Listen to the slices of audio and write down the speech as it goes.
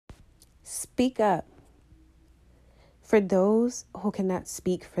Speak up for those who cannot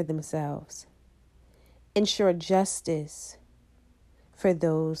speak for themselves. Ensure justice for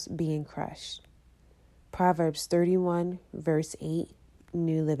those being crushed. Proverbs 31, verse 8,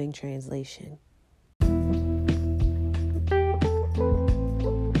 New Living Translation.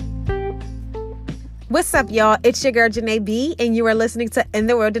 What's up, y'all? It's your girl, Janae B, and you are listening to In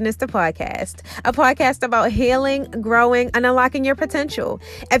the Wilderness, the podcast, a podcast about healing, growing, and unlocking your potential.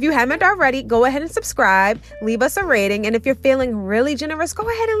 If you haven't already, go ahead and subscribe, leave us a rating, and if you're feeling really generous, go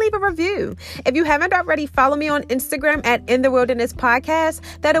ahead and leave a review. If you haven't already, follow me on Instagram at In the Wilderness Podcast.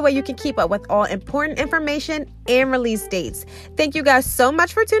 That way you can keep up with all important information and release dates. Thank you guys so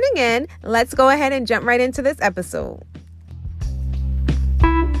much for tuning in. Let's go ahead and jump right into this episode.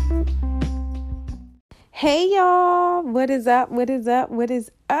 Hey y'all, what is up?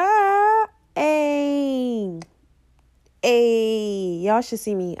 Hey, y'all should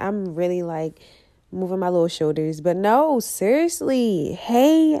see me. I'm really moving my little shoulders, but no, seriously.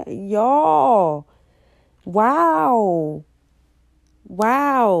 Hey y'all. Wow.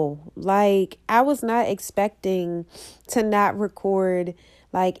 I was not expecting to not record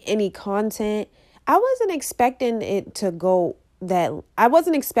any content. I wasn't expecting it to go I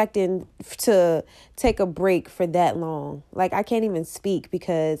wasn't expecting to take a break for that long. I can't even speak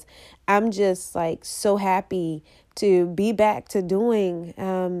because I'm just so happy to be back to doing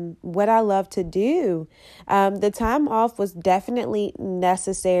what I love to do. The time off was definitely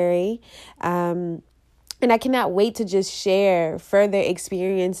necessary. And I cannot wait to just share further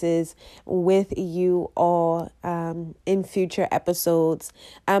experiences with you all in future episodes.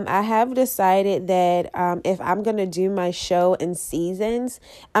 I have decided that if I'm going to do my show in seasons,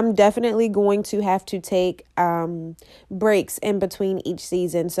 I'm definitely going to have to take breaks in between each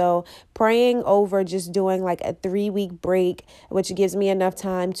season. So praying over just doing a 3-week break, which gives me enough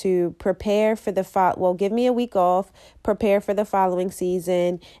time to prepare for give me a week off, prepare for the following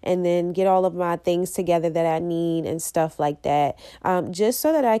season, and then get all of my things together that I need and stuff like that. Just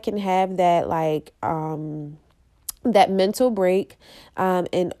so that I can have that that mental break,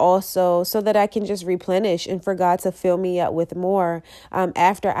 and also so that I can just replenish and for God to fill me up with more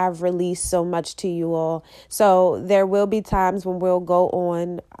after I've released so much to you all. So there will be times when we'll go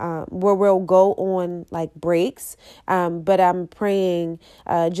on breaks, but I'm praying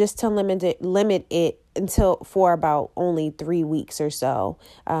just to limit it for about only 3 weeks or so.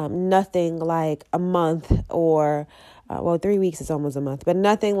 Nothing like a month or 3 weeks is almost a month, but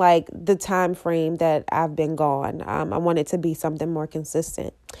nothing like the time frame that I've been gone. I want it to be something more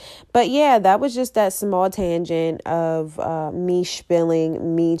consistent. But yeah, that was just that small tangent of me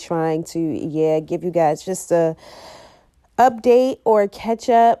trying to give you guys just a update or catch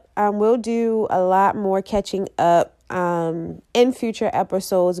up. We'll do a lot more catching up in future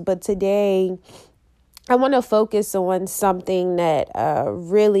episodes, but today I want to focus on something that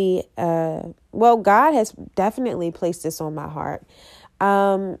God has definitely placed this on my heart.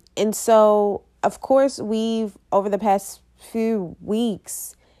 And so, of course, over the past few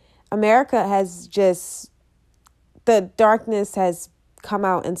weeks, America has the darkness has come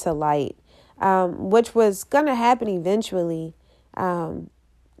out into light, which was going to happen eventually.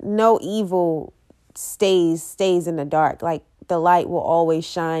 No evil stays in the dark. The light will always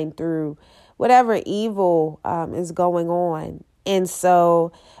shine through whatever evil is going on. And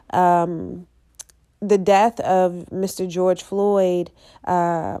so the death of Mr. George Floyd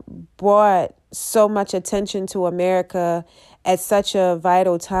brought so much attention to America at such a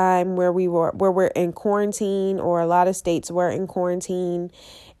vital time where we're in quarantine, or a lot of states were in quarantine,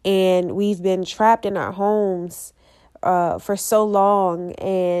 and we've been trapped in our homes for so long,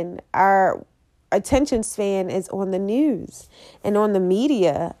 and our attention span is on the news and on the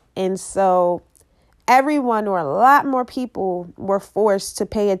media. And so everyone, or a lot more people, were forced to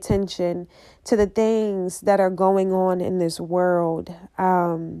pay attention to the things that are going on in this world,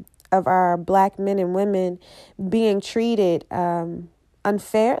 of our Black men and women being treated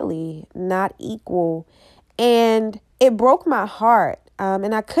unfairly, not equal. And it broke my heart.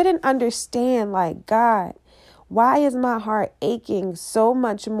 And I couldn't understand, God, why is my heart aching so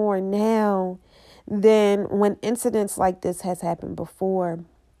much more now than when incidents like this has happened before?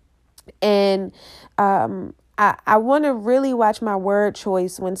 And I want to really watch my word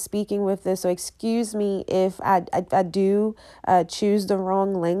choice when speaking with this. So excuse me if I do choose the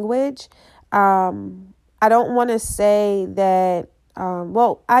wrong language. I don't want to say that.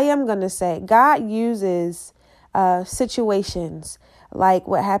 I am going to say God uses situations like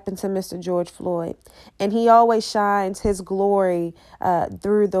what happened to Mr. George Floyd. And he always shines his glory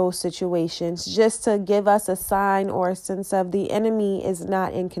through those situations, just to give us a sign or a sense of the enemy is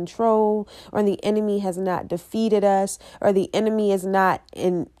not in control, or the enemy has not defeated us, or the enemy is not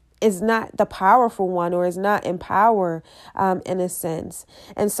the powerful one, or is not in power, in a sense.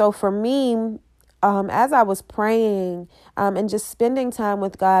 And so for me, as I was praying and just spending time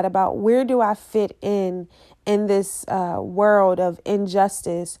with God about where do I fit in this world of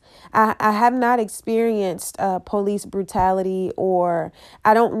injustice, I have not experienced police brutality, or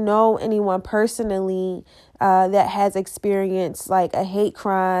I don't know anyone personally that has experienced like a hate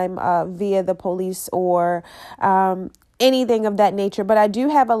crime via the police, or anything of that nature. But I do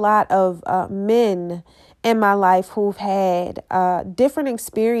have a lot of men in my life who've had different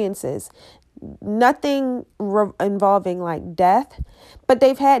experiences. Nothing involving like death, but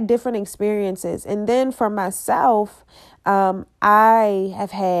they've had different experiences. And then for myself, I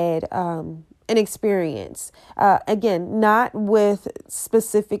have had an experience, again, not with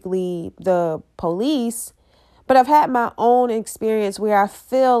specifically the police, but I've had my own experience where I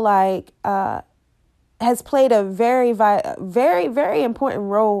feel like has played a very, very, very important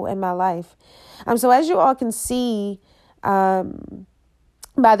role in my life. So as you all can see,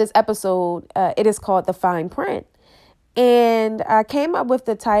 by this episode, it is called The Fine Print. And I came up with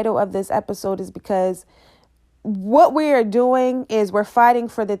the title of this episode is because what we are doing is we're fighting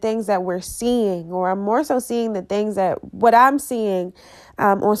for the things that we're seeing, or I'm more so seeing the things that what I'm seeing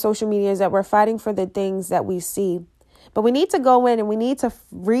on social media is that we're fighting for the things that we see. But we need to go in and we need to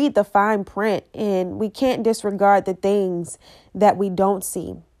read the fine print, and we can't disregard the things that we don't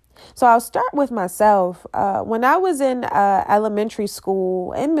see. So I'll start with myself. When I was in elementary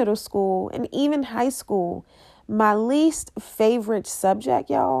school and middle school and even high school, my least favorite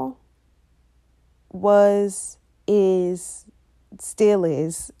subject, y'all, still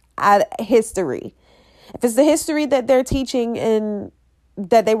is history. If it's the history that they're teaching and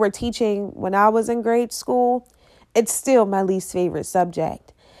that they were teaching when I was in grade school, it's still my least favorite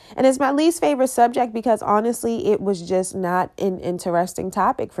subject. And it's my least favorite subject because honestly, it was just not an interesting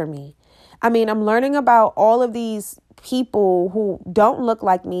topic for me. I mean, I'm learning about all of these people who don't look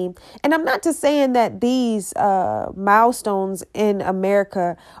like me. And I'm not just saying that these milestones in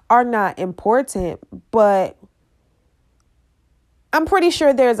America are not important, but I'm pretty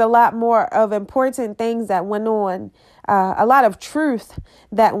sure there's a lot more of important things that went on, a lot of truth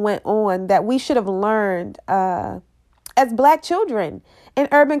that went on that we should have learned as Black children in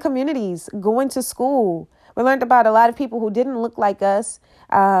urban communities going to school. We learned about a lot of people who didn't look like us,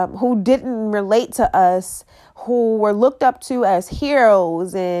 who didn't relate to us, who were looked up to as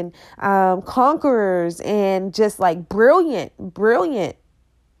heroes and conquerors and just like brilliant.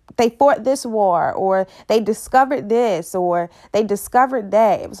 They fought this war, or they discovered this, or they discovered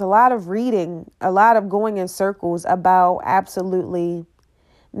that. It was a lot of reading, a lot of going in circles about absolutely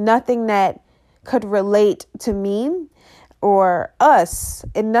nothing that could relate to me or us,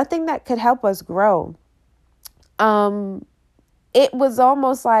 and nothing that could help us grow. It was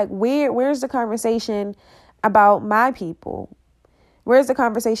almost like, where's the conversation about my people? Where's the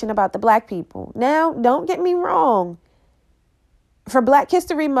conversation about the Black people? Now, don't get me wrong. For Black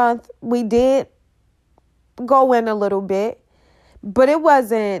History Month, we did go in a little bit, but it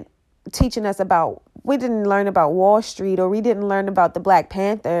wasn't teaching us we didn't learn about Wall Street, or we didn't learn about the Black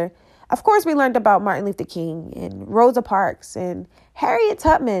Panther. Of course, we learned about Martin Luther King and Rosa Parks and Harriet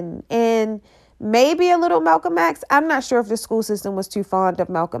Tubman and maybe a little Malcolm X. I'm not sure if the school system was too fond of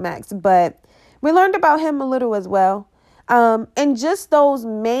Malcolm X, but we learned about him a little as well. And just those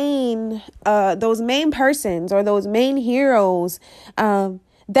main persons, or those main heroes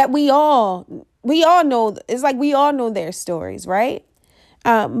that we all know. It's like we all know their stories, right?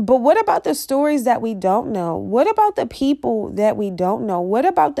 But what about the stories that we don't know? What about the people that we don't know? What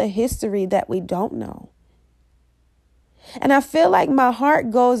about the history that we don't know? And I feel like my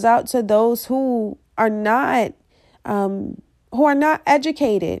heart goes out to those who are not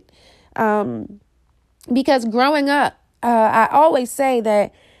educated. Because growing up, I always say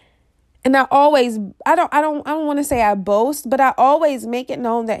that, and I don't want to say I boast, but I always make it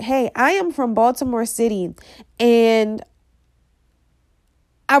known that, hey, I am from Baltimore City, and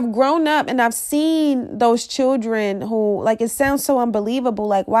I've grown up and I've seen those children who, like, it sounds so unbelievable.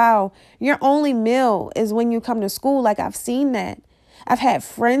 Like, wow, your only meal is when you come to school. Like, I've seen that. I've had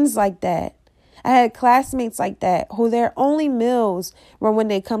friends like that. I had classmates like that who their only meals were when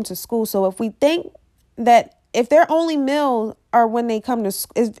they come to school. So if we think that if their only meal are when they come to,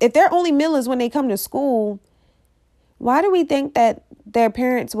 if their only meal is when they come to school, why do we think that their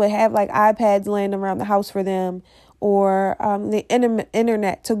parents would have like iPads laying around the house for them, or the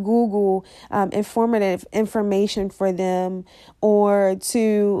internet to Google informative information for them, or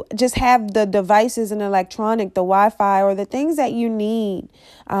to just have the devices and electronic, the Wi-Fi, or the things that you need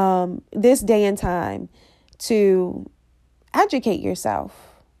this day and time to educate yourself.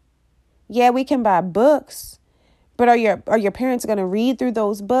 Yeah, we can buy books, but are your parents going to read through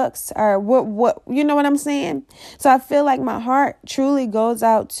those books? Or what you know what I'm saying? So I feel like my heart truly goes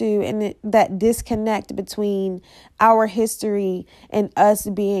out to that disconnect between our history and us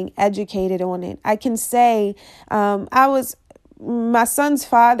being educated on it. I can say my son's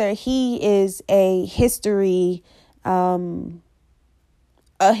father, he is a history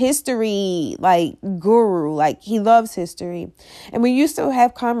like guru, like he loves history. And we used to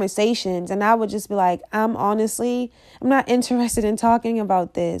have conversations and I would just be like, I'm not interested in talking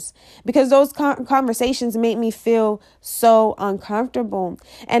about this, because those conversations made me feel so uncomfortable.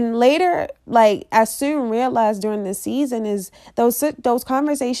 And later, like I soon realized during the season, is those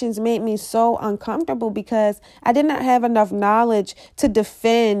conversations made me so uncomfortable because I did not have enough knowledge to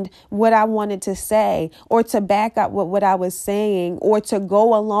defend what I wanted to say, or to back up what I was saying, or to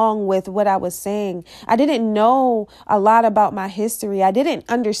go along with what I was saying. I didn't know a lot about my history. I didn't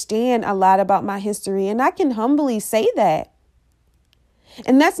understand a lot about my history. And I can humbly say that.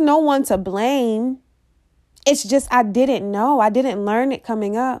 And that's no one to blame. It's just I didn't know. I didn't learn it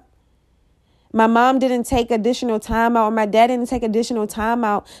coming up. My mom didn't take additional time out, or my dad didn't take additional time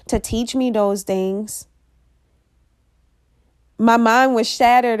out to teach me those things. My mind was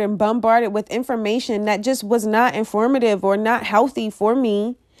shattered and bombarded with information that just was not informative or not healthy for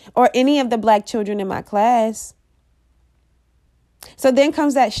me or any of the Black children in my class. So then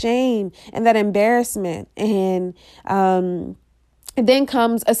comes that shame and that embarrassment. And then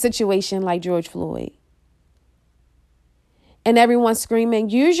comes a situation like George Floyd. And everyone's screaming,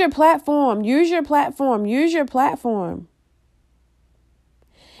 use your platform, use your platform, use your platform.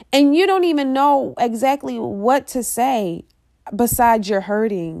 And you don't even know exactly what to say. Besides you're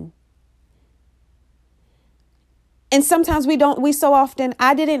hurting. And sometimes we so often,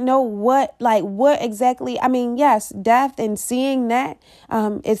 I didn't know what exactly, yes, death and seeing that,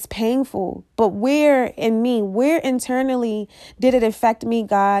 it's painful, but where internally did it affect me,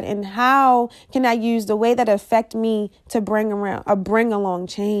 God? And how can I use the way that affect me to bring along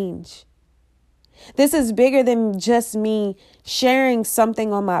change? This is bigger than just me sharing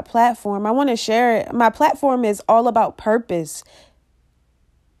something on my platform. I want to share it. My platform is all about purpose,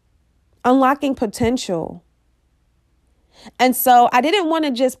 unlocking potential. And so I didn't want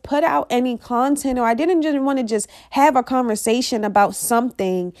to just put out any content, or I didn't just want to just have a conversation about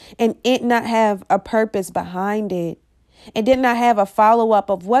something and it not have a purpose behind it. It did not have a follow-up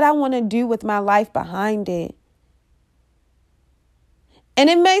of what I want to do with my life behind it. And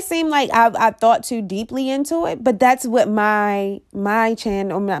it may seem like I thought too deeply into it, but that's what my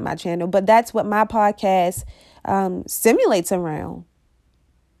channel, not my channel, but that's what my podcast simulates around.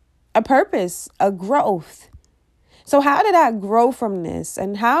 A purpose, a growth. So how did I grow from this?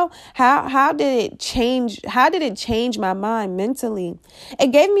 And how did it change? How did it change my mind mentally? It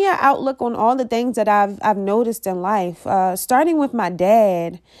gave me an outlook on all the things that I've noticed in life, starting with my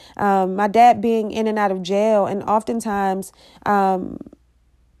dad being in and out of jail, and oftentimes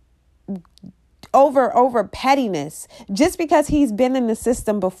over pettiness, just because he's been in the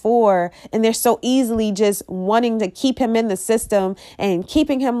system before, and they're so easily just wanting to keep him in the system and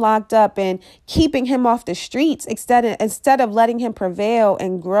keeping him locked up and keeping him off the streets instead of letting him prevail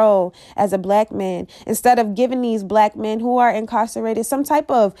and grow as a Black man, instead of giving these Black men who are incarcerated some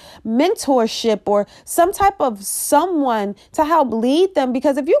type of mentorship or some type of someone to help lead them.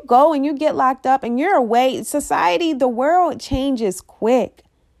 Because if you go and you get locked up and you're away, society, the world changes quick.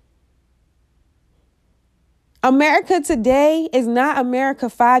 America today is not America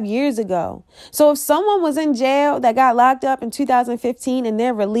 5 years ago. So if someone was in jail that got locked up in 2015 and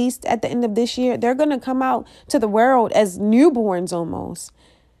they're released at the end of this year, they're going to come out to the world as newborns almost,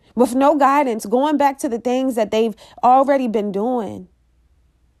 with no guidance, going back to the things that they've already been doing.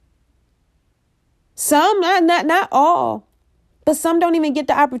 Some, not all, but some don't even get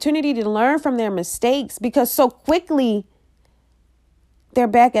the opportunity to learn from their mistakes, because so quickly they're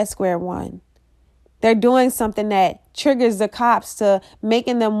back at square one. They're doing something that triggers the cops to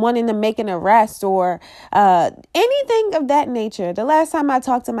making them wanting to make an arrest or anything of that nature. The last time I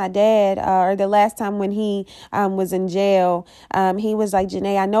talked to my dad, or the last time when he was in jail, he was like,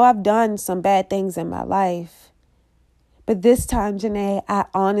 Janae, I know I've done some bad things in my life, but this time, Janae,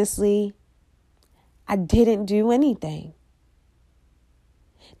 I didn't do anything.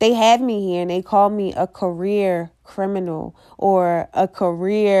 They have me here and they call me a career criminal or a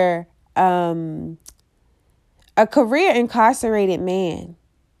career a career incarcerated man.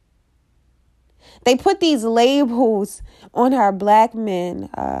 They put these labels on our black men.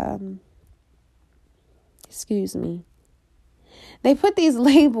 They put these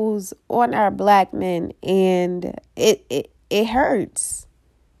labels on our black men, and it hurts.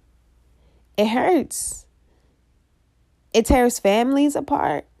 It hurts. It tears families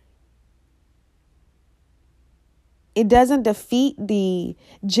apart. It doesn't defeat the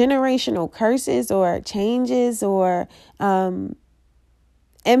generational curses or changes or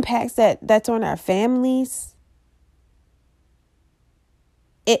impacts that's on our families.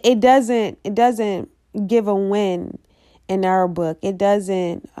 It doesn't give a win in our book. It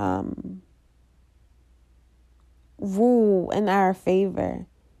doesn't rule in our favor.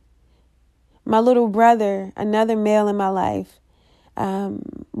 My little brother, another male in my life,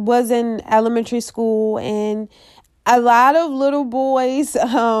 was in elementary school, and a lot of little boys,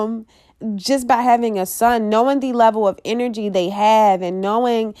 just by having a son, knowing the level of energy they have and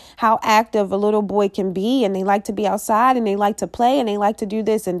knowing how active a little boy can be, and they like to be outside and they like to play and they like to do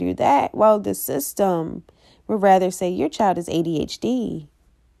this and do that. Well, the system would rather say your child is ADHD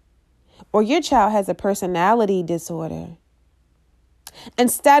or your child has a personality disorder.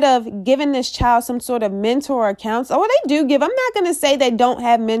 Instead of giving this child some sort of mentor or counselor, or they do give. I'm not going to say they don't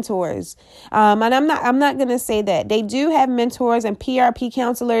have mentors, and I'm not going to say that they do have mentors and PRP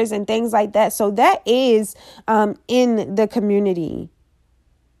counselors and things like that. So that is in the community.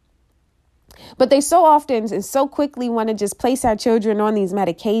 But they so often and so quickly want to just place our children on these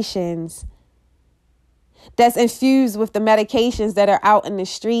medications that's infused with the medications that are out in the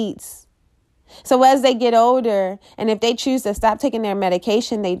streets. So as they get older, and if they choose to stop taking their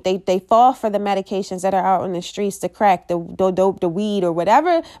medication, they fall for the medications that are out in the streets, the crack, the dope, the weed, or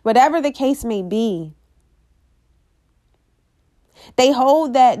whatever the case may be. They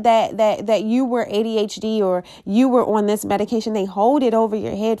hold that you were ADHD or you were on this medication. They hold it over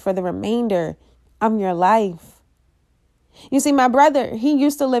your head for the remainder of your life. You see, my brother, he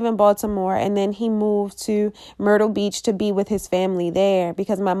used to live in Baltimore, and then he moved to Myrtle Beach to be with his family there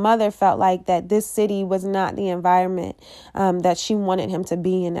because my mother felt like that this city was not the environment that she wanted him to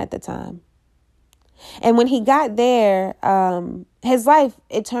be in at the time. And when he got there, his life,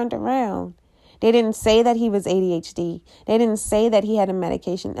 it turned around. They didn't say that he was ADHD. They didn't say that he had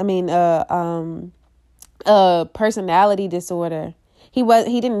a personality disorder. He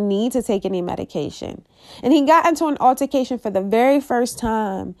didn't need to take any medication. And he got into an altercation for the very first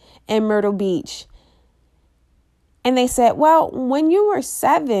time in Myrtle Beach. And they said, well, when you were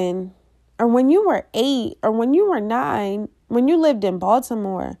 7 or when you were 8 or when you were 9, when you lived in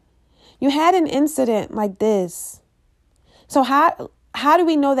Baltimore, you had an incident like this. So how do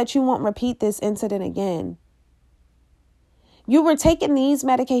we know that you won't repeat this incident again? You were taking these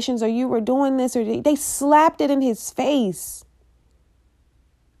medications or you were doing this, or they slapped it in his face.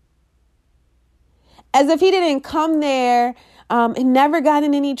 As if he didn't come there and never got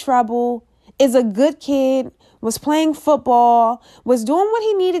in any trouble, is a good kid, was playing football, was doing what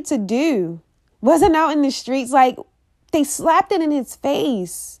he needed to do, wasn't out in the streets. Like, they slapped it in his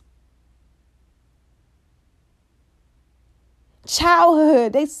face.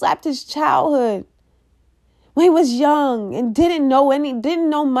 Childhood. They slapped his childhood when he was young and didn't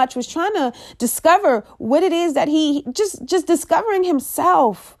know much, was trying to discover what it is that he just discovering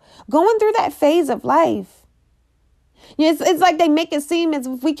himself. Going through that phase of life. It's like they make it seem as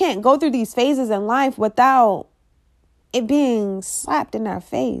if we can't go through these phases in life without it being slapped in our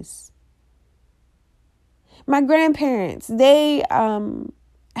face. My grandparents, they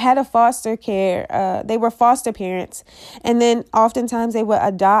had a foster care. They were foster parents. And then oftentimes they would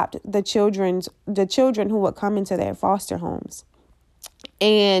adopt the children who would come into their foster homes.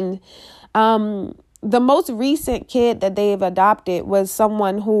 And the most recent kid that they've adopted was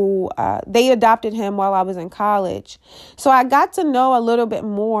someone who they adopted him while I was in college. So I got to know a little bit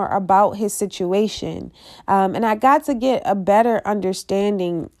more about his situation. And I got to get a better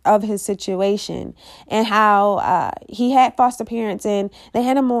understanding of his situation and how he had foster parents and they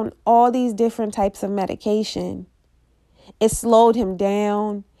had him on all these different types of medication. It slowed him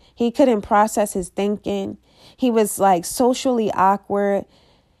down. He couldn't process his thinking. He was like socially awkward.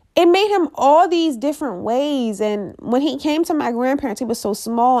 It made him all these different ways. And when he came to my grandparents, he was so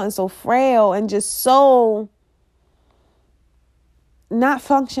small and so frail and just so not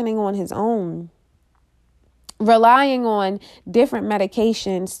functioning on his own, relying on different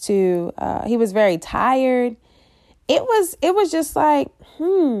medications to, he was very tired. It was just like,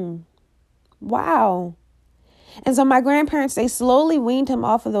 wow. And so my grandparents, they slowly weaned him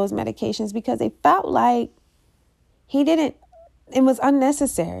off of those medications because they felt like he didn't it was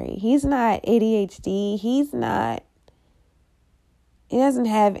unnecessary. He's not ADHD. He doesn't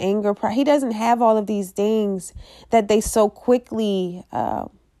have anger. He doesn't have all of these things that they so quickly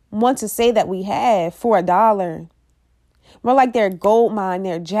want to say that we have for $1. More like their gold mine,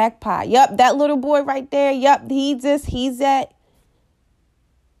 their jackpot. Yup, that little boy right there. Yup, he's that.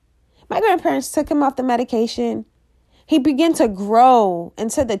 My grandparents took him off the medication. He began to grow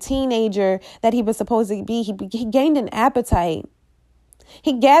into the teenager that he was supposed to be. He gained an appetite.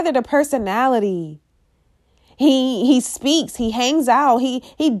 He gathered a personality. He speaks. He hangs out.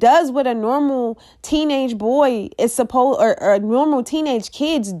 He does what a normal teenage boy is supposed, or normal teenage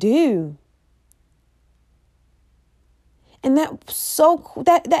kids do. And it was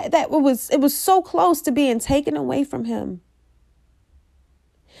so close to being taken away from him.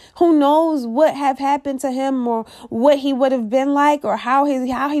 Who knows what have happened to him, or what he would have been like, or how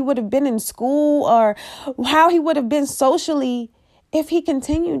he would have been in school, or how he would have been socially if he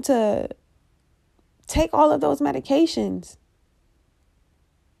continued to take all of those medications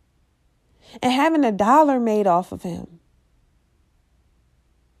and having $1 made off of him.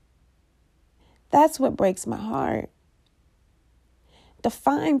 That's what breaks my heart. The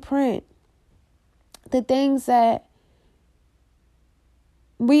fine print, the things that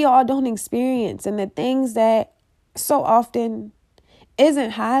we all don't experience, and the things that so often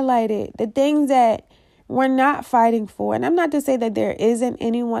isn't highlighted, the things that we're not fighting for. And I'm not to say that there isn't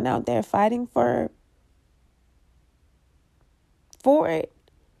anyone out there fighting for it,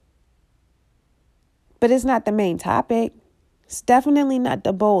 but it's not the main topic. It's definitely not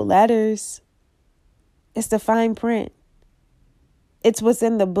the bold letters. It's the fine print. It's what's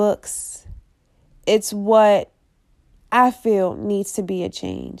in the books. It's what I feel needs to be a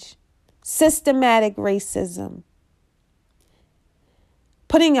change. Systematic racism.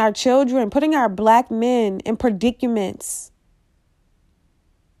 Putting our children, putting our Black men in predicaments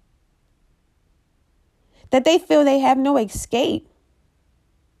that they feel they have no escape.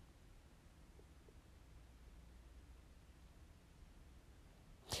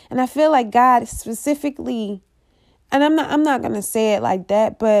 And I feel like God specifically, and I'm not going to say it like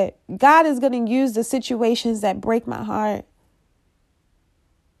that, but God is going to use the situations that break my heart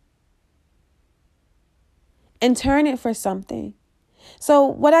and turn it for something. So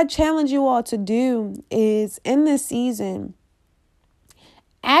what I challenge you all to do is, in this season,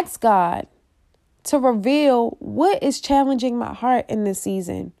 ask God to reveal what is challenging my heart in this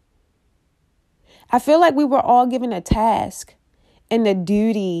season. I feel like we were all given a task and a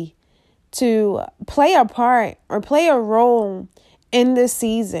duty to play a part or play a role in this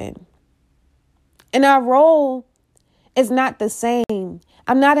season. And our role is not the same.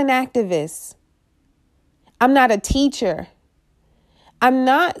 I'm not an activist. I'm not a teacher. I'm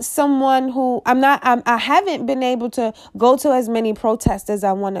not someone I haven't been able to go to as many protests as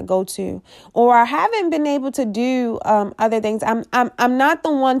I want to go to, or I haven't been able to do other things. I'm not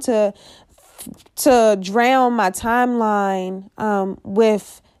the one to drown my timeline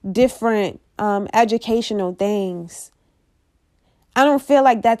with different educational things. I don't feel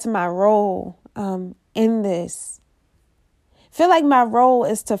like that's my role in this. I feel like my role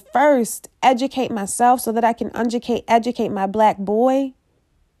is to first educate myself so that I can educate my Black boy,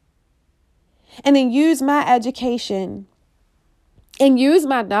 and then use my education and use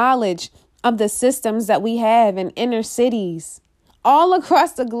my knowledge of the systems that we have in inner cities all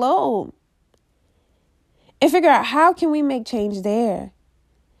across the globe, and figure out how can we make change there.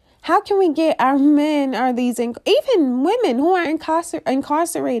 How can we get our men, or even women who are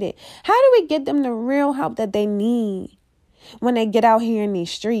incarcerated? How do we get them the real help that they need when they get out here in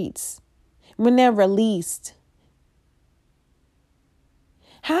these streets, when they're released?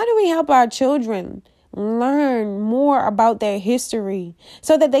 How do we help our children learn more about their history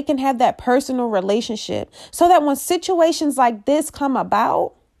so that they can have that personal relationship, so that when situations like this come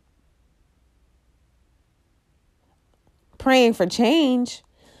about, praying for change,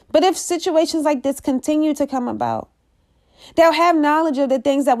 but if situations like this continue to come about, they'll have knowledge of the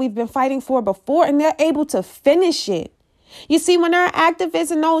things that we've been fighting for before, and they're able to finish it. You see, when our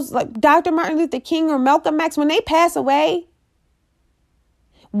activists and those like Dr. Martin Luther King or Malcolm X, when they pass away,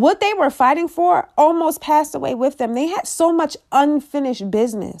 what they were fighting for almost passed away with them. They had so much unfinished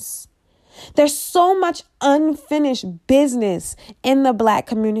business. There's so much unfinished business in the Black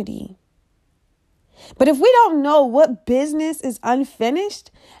community. But if we don't know what business is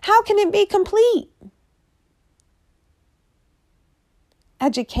unfinished, how can it be complete?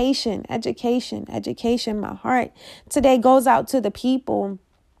 Education, education, education. My heart today goes out to the people,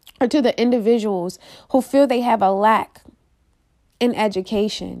 or to the individuals who feel they have a lack in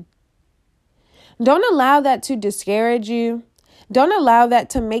education. Don't allow that to discourage you. Don't allow that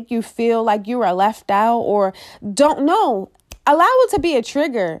to make you feel like you are left out, or don't know. Allow it to be a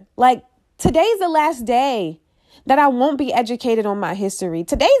trigger. Like, today's the last day that I won't be educated on my history.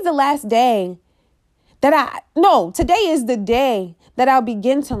 Today's the last day today is the day that I'll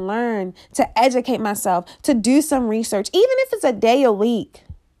begin to learn, to educate myself, to do some research, even if it's a day a week.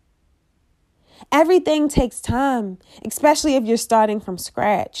 Everything takes time, especially if you're starting from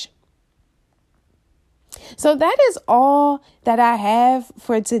scratch. So that is all that I have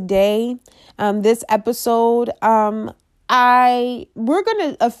for today. This episode, we're going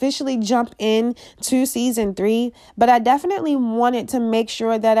to officially jump in to season 3, but I definitely wanted to make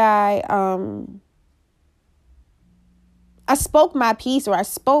sure that I spoke my piece, or I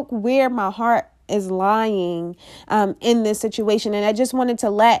spoke where my heart is lying in this situation. And I just wanted to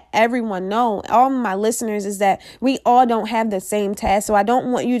let everyone know, all my listeners, is that we all don't have the same task. So I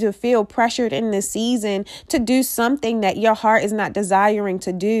don't want you to feel pressured in this season to do something that your heart is not desiring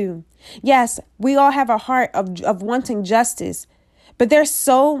to do. Yes, we all have a heart of wanting justice, but there's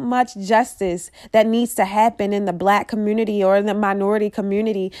so much justice that needs to happen in the Black community or in the minority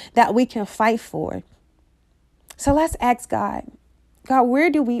community that we can fight for. So let's ask God, where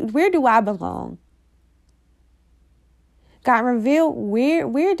do I belong? God, reveal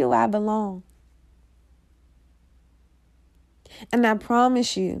where do I belong? And I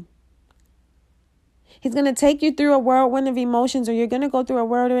promise you, He's going to take you through a whirlwind of emotions, or you're going to go through a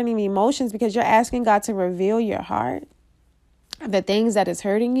whirlwind of emotions because you're asking God to reveal your heart, the things that is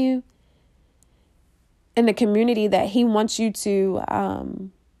hurting you, in the community that He wants you to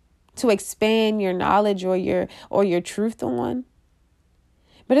expand your knowledge or your truth on.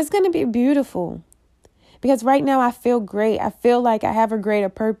 But it's going to be beautiful, because right now I feel great. I feel like I have a greater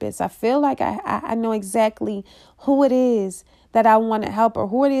purpose. I feel like I know exactly who it is that I want to help, or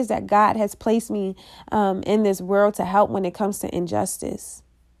who it is that God has placed me in this world to help when it comes to injustice.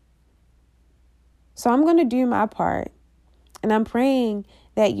 So I'm going to do my part, and I'm praying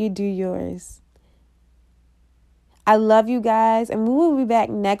that you do yours. I love you guys, and we will be back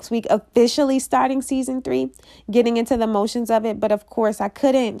next week, officially starting season 3, getting into the motions of it. But of course, I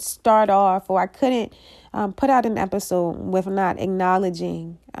couldn't start off, or I couldn't put out an episode with not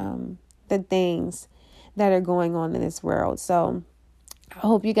acknowledging the things that are going on in this world. So I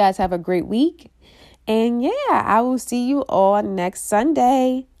hope you guys have a great week. And yeah, I will see you all next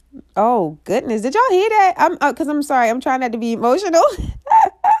Sunday. Oh, goodness. Did y'all hear that? I'm sorry. I'm trying not to be emotional.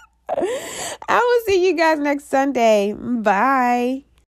 I will see you guys next Sunday. Bye.